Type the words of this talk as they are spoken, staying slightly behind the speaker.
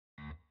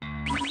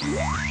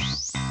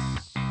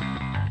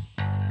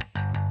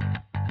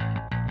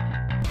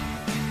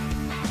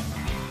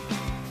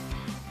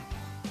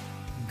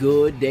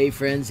Good day,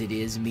 friends. It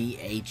is me,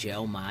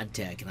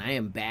 HLModTech, and I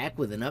am back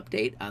with an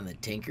update on the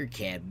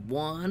Tinkercad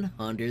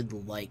 100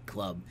 Like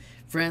Club.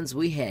 Friends,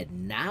 we had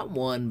not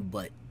one,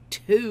 but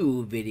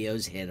two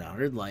videos hit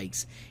 100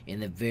 likes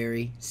in the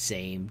very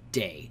same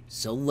day.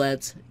 So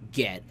let's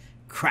get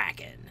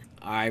cracking.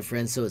 Alright,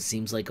 friends, so it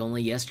seems like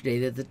only yesterday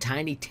that the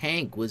tiny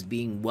tank was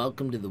being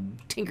welcomed to the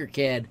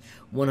Tinkercad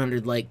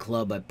 100 Like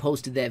Club. I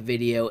posted that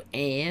video,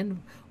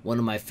 and one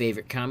of my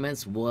favorite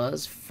comments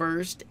was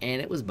first,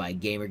 and it was by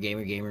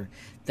Gamer.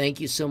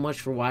 Thank you so much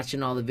for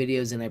watching all the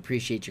videos, and I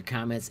appreciate your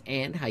comments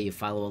and how you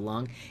follow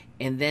along.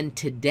 And then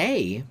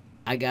today,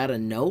 I got a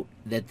note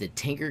that the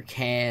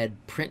Tinkercad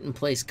print and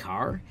place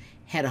car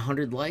had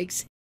 100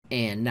 likes,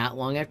 and not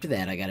long after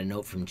that, I got a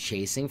note from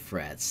Chasing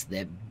Frets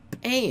that,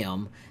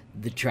 bam,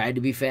 the Tried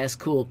to Be Fast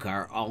Cool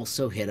car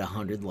also hit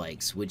 100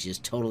 likes, which is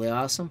totally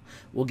awesome.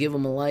 We'll give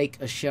them a like,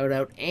 a shout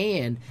out,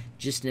 and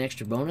just an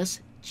extra bonus,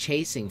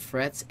 Chasing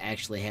Frets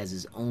actually has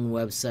his own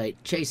website.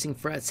 Chasing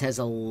Frets has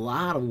a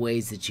lot of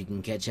ways that you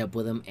can catch up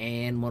with him,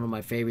 and one of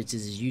my favorites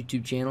is his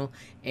YouTube channel,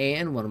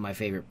 and one of my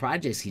favorite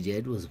projects he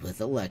did was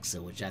with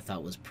Alexa, which I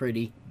thought was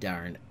pretty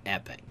darn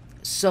epic.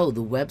 So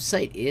the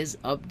website is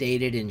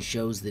updated and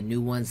shows the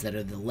new ones that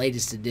are the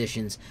latest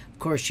editions. Of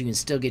course, you can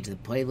still get to the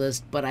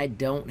playlist, but I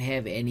don't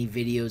have any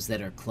videos that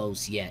are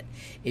close yet.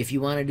 If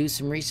you want to do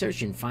some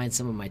research and find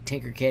some of my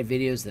Tinkercad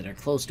videos that are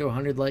close to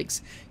 100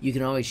 likes, you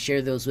can always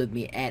share those with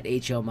me at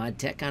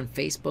HLModTech on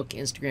Facebook,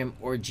 Instagram,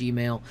 or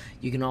Gmail.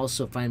 You can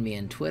also find me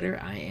on Twitter.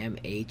 I am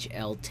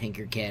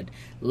HLTinkercad.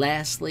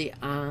 Lastly,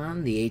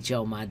 on the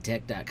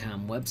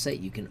HLModTech.com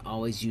website, you can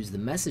always use the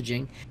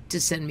messaging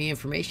to send me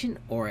information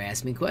or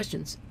ask me questions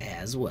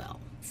as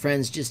well.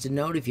 Friends, just a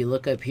note, if you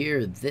look up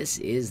here, this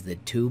is the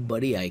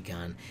TubeBuddy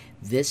icon.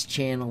 This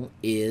channel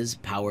is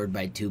powered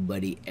by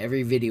TubeBuddy.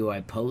 Every video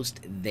I post,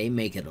 they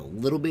make it a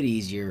little bit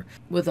easier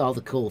with all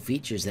the cool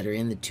features that are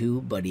in the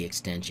TubeBuddy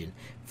extension.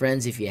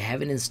 Friends, if you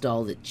haven't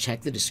installed it,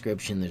 check the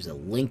description. There's a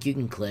link you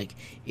can click.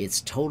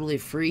 It's totally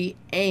free,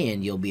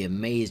 and you'll be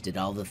amazed at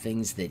all the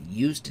things that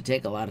used to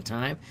take a lot of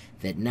time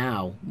that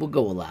now will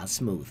go a lot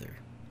smoother.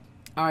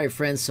 Alright,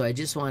 friends, so I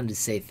just wanted to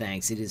say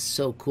thanks. It is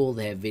so cool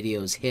to have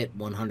videos hit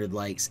 100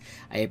 likes.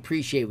 I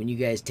appreciate when you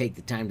guys take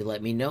the time to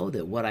let me know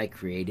that what I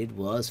created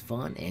was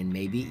fun and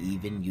maybe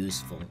even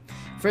useful.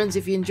 Friends,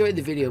 if you enjoyed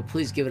the video,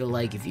 please give it a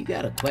like. If you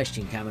got a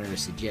question, comment, or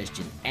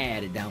suggestion,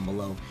 add it down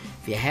below.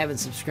 If you haven't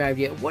subscribed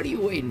yet, what are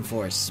you waiting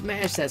for?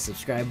 Smash that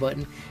subscribe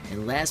button.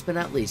 And last but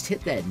not least,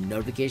 hit that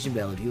notification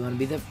bell if you want to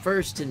be the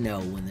first to know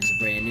when there's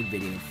a brand new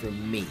video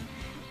from me,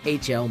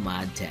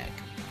 HLModTech.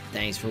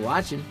 Thanks for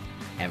watching.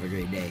 Have a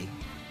great day.